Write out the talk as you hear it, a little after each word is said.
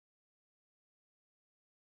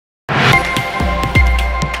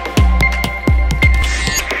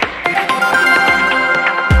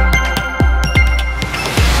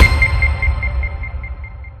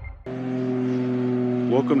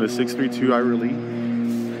Welcome to 632 Ira Lee.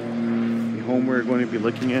 The home we're going to be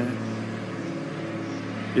looking at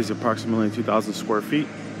is approximately 2,000 square feet.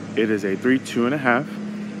 It is a 3-2.5.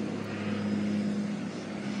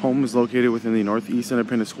 Home is located within the Northeast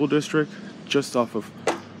Independent School District, just off of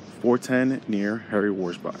 410 near Harry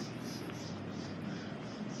Warsby.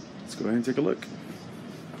 Let's go ahead and take a look.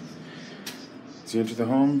 As you enter the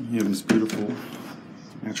home, you have this beautiful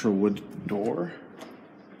natural wood door.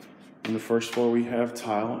 On the first floor, we have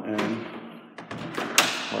tile and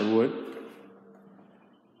hardwood.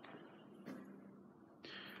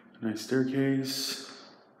 Nice staircase,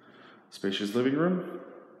 spacious living room.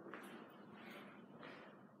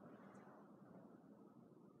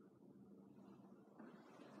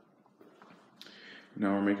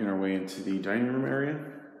 Now we're making our way into the dining room area.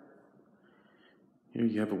 Here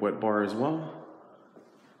you have a wet bar as well.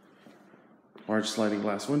 Large sliding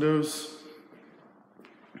glass windows.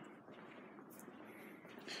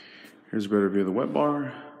 Here's a better view of the wet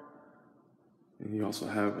bar. And you also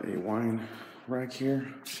have a wine rack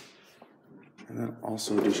here. And then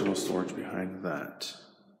also additional storage behind that.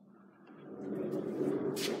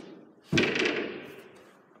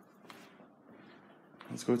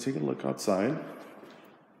 Let's go take a look outside.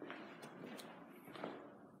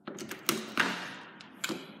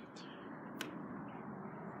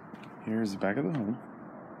 Here's the back of the home.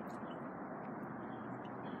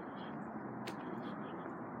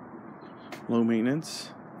 Low maintenance,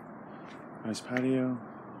 nice patio.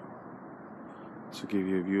 This will give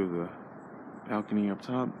you a view of the balcony up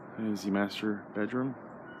top. That is the master bedroom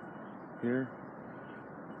here.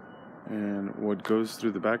 And what goes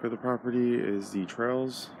through the back of the property is the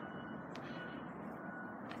trails.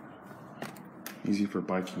 Easy for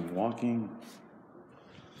biking and walking.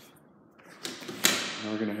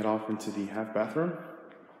 Now we're gonna head off into the half bathroom,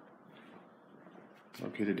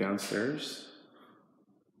 located downstairs.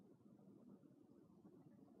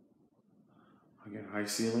 Again, high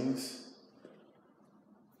ceilings.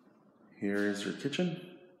 Here is your kitchen.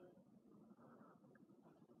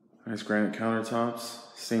 Nice granite countertops,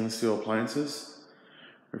 stainless steel appliances,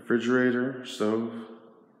 refrigerator, stove,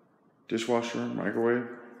 dishwasher, microwave.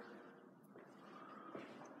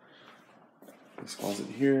 This closet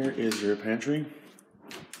here is your pantry.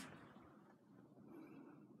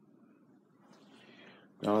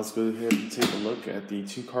 Now let's go ahead and take a look at the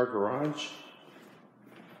 2-car garage.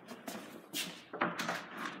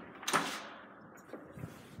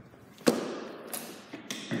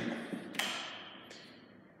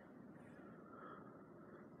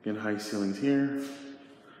 Again, high ceilings here.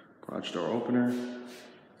 Garage door opener.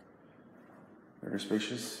 Very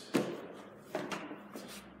spacious.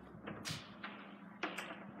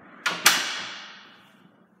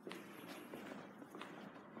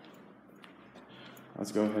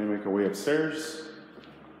 Let's go ahead and make our way upstairs.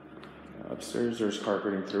 Upstairs, there's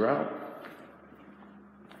carpeting throughout,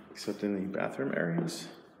 except in the bathroom areas.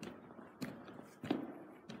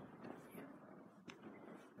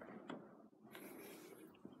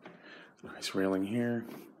 Nice railing here.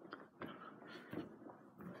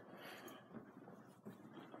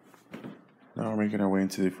 Now we're making our way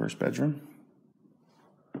into the first bedroom.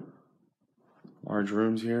 Large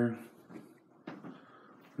rooms here.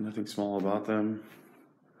 Nothing small about them.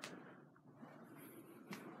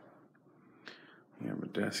 We have a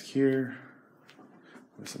desk here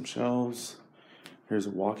with some shelves. Here's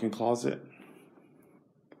a walk-in closet,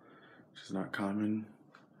 which is not common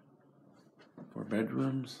for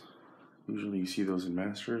bedrooms. Usually you see those in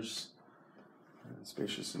masters. And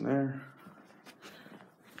spacious in there.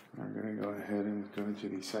 We're going to go ahead and go into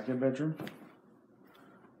the second bedroom,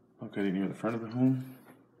 located near the front of the home.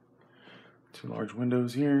 2 large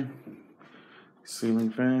windows here,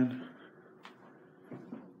 ceiling fan.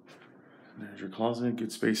 There's your closet,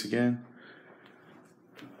 good space again.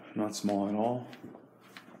 Not small at all.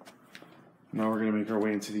 Now we're gonna make our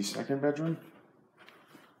way into the second bedroom.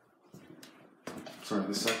 Sorry,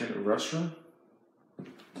 the second restroom.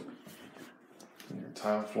 Your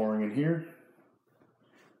tile flooring in here.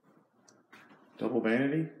 Double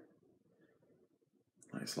vanity.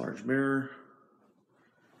 Nice large mirror.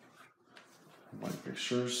 White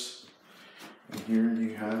fixtures. And here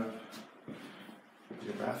you have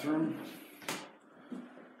your bathroom,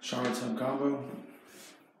 shower tub combo,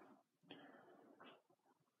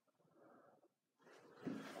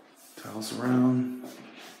 tiles around,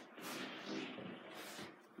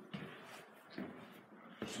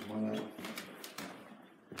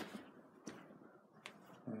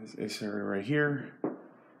 this area right here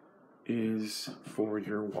is for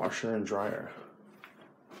your washer and dryer.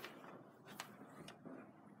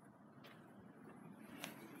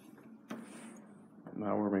 Now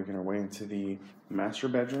Now we're making our way into the master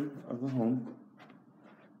bedroom of the home.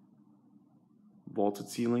 Vaulted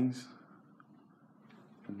ceilings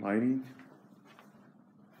and lighting.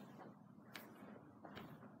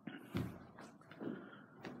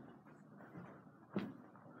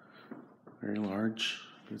 Very large,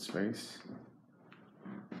 good space.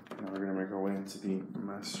 Now we're going to make our way into the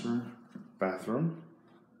master bathroom.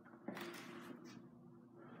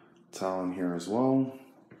 Towel in here as well.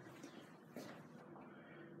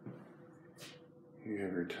 You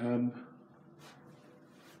have your tub.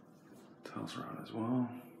 Towels around as well.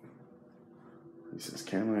 This is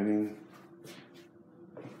can lighting.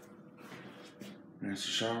 Master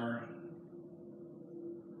shower.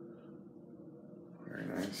 Very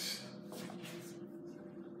nice.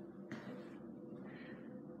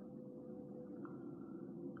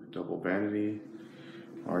 Double vanity,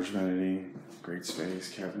 large vanity, great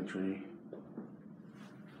space, cabinetry.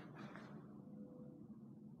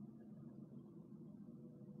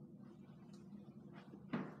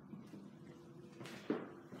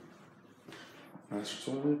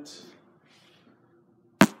 Master toilet.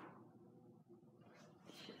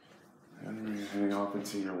 And we're heading off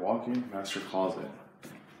into your walk-in master closet.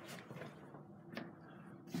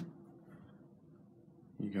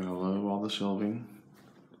 You gotta love all the shelving.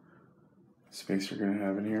 Space you're gonna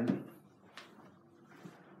have in here.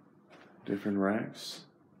 Different racks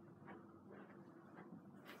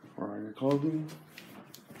for all your clothing.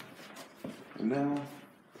 And now,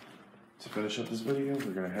 to finish up this video,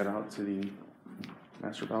 we're gonna head out to the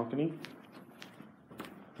master balcony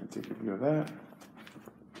and take a view of that.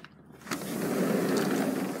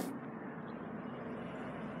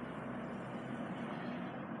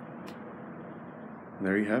 And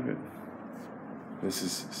there you have it. This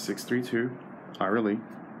is 632 Ira Lee.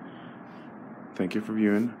 Thank you for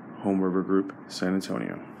viewing HomeRiver Group San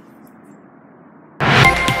Antonio.